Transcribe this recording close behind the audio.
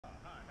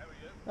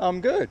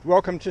I'm good.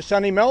 Welcome to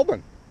sunny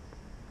Melbourne.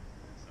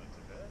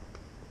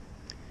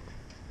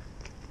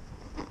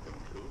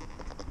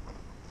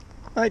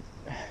 Mate,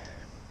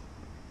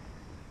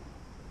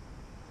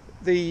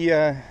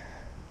 the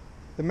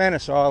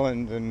Manus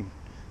Island and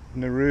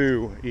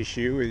Nauru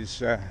issue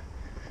is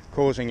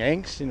causing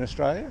angst in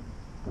Australia.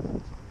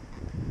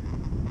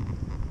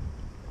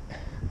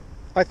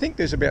 I think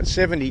there's about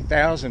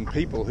 70,000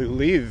 people who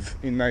live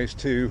on those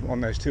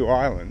two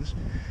islands.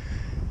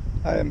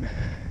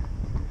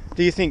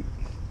 Do you think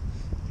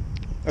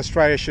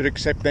Australia should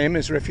accept them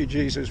as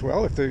refugees as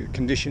well if the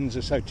conditions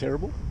are so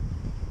terrible?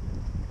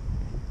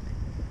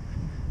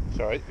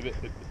 Sorry,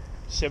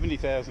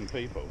 70,000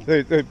 people?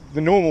 The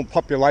normal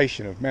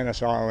population of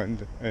Manus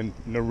Island and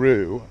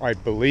Nauru, I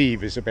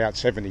believe, is about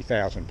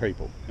 70,000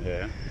 people.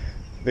 Yeah.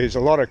 There's a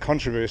lot of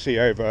controversy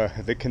over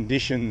the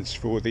conditions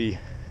for the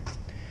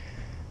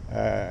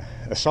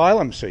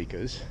asylum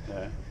seekers.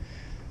 Yeah.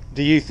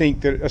 Do you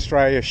think that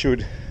Australia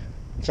should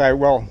say,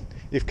 well,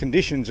 if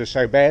conditions are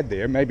so bad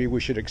there, maybe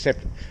we should accept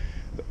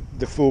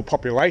the full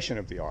population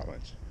of the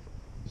islands?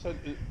 So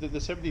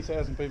the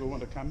 70,000 people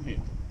want to come here?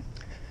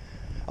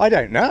 I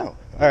don't know.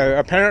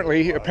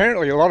 Apparently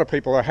a lot of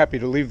people are happy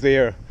to live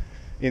there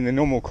in the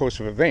normal course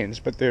of events,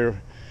 but there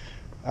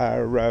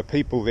are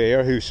people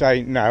there who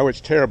say, no,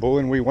 it's terrible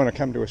and we want to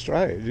come to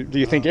Australia. Do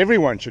you think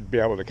everyone should be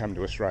able to come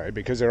to Australia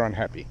because they're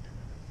unhappy?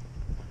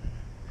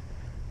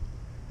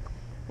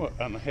 Well,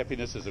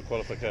 unhappiness is a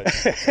qualification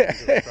to come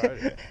to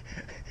Australia.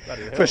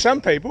 For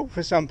some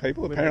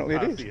people, apparently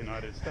it is. The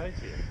United States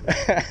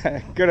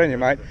here. Good on you,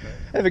 mate.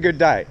 Have a good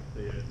day.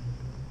 Yeah.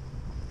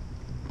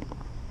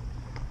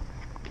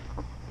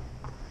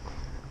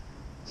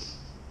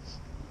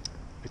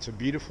 It's a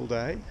beautiful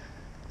day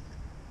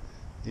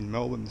in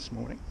Melbourne this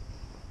morning.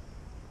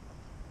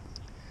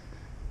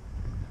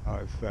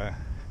 I've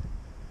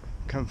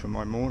come for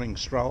my morning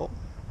stroll,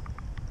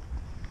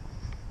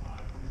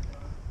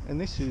 and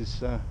this is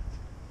the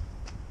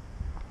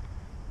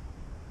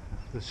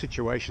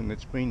situation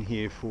that's been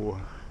here for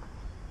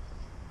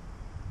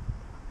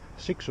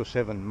 6 or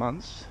 7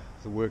 months.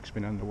 The work's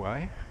been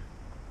underway.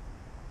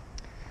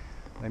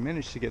 They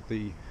managed to get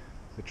the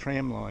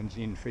tram lines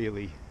in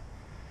fairly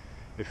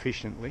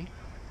efficiently.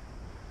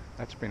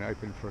 That's been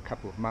open for a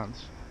couple of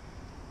months.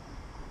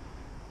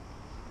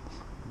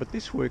 But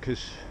this work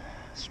is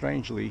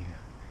strangely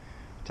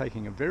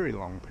taking a very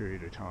long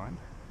period of time.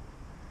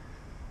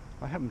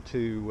 I happened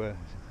to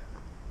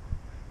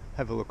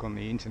have a look on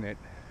the internet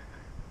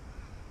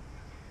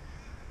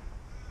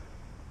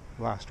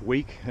last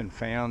week and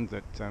found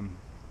that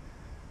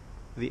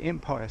the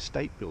Empire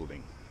State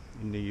Building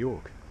in New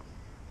York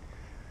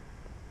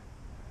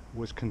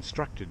was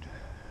constructed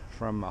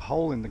from a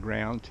hole in the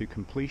ground to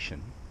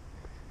completion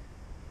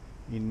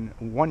in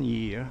 1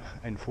 year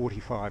and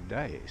 45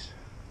 days,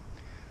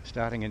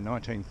 starting in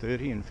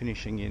 1930 and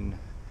finishing in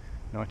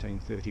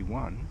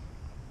 1931.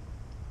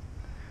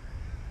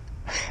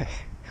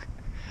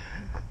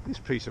 This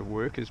piece of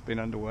work has been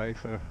underway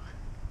for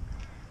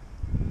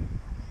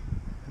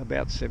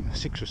about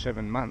 6 or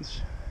 7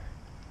 months.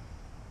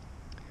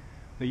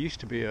 There used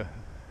to be a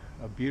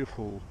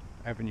beautiful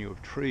avenue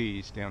of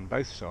trees down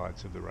both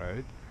sides of the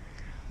road,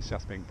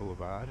 South Bank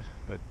Boulevard,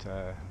 but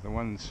the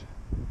ones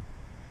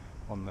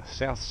on the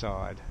south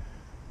side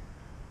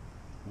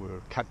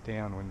were cut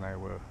down when they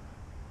were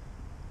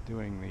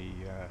doing the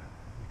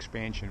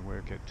expansion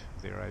work at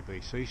their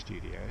ABC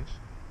studios.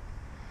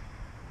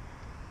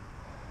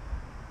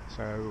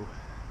 So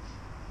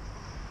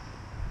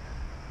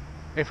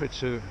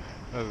efforts of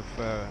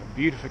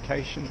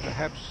beautification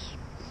perhaps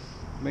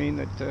mean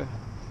that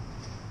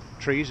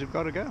trees have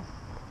got to go.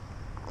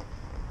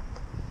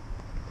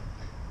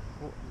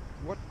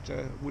 What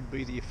would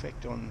be the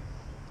effect on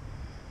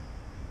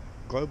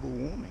global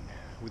warming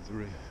with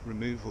the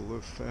removal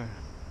of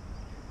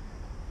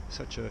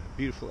such a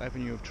beautiful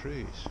avenue of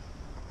trees?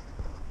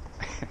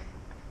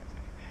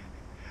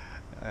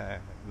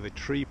 The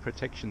tree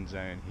protection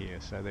zone here,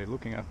 so they're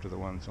looking after the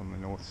ones on the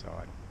north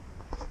side.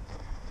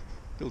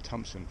 Bill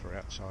Thompson for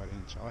Outside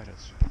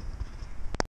Insiders.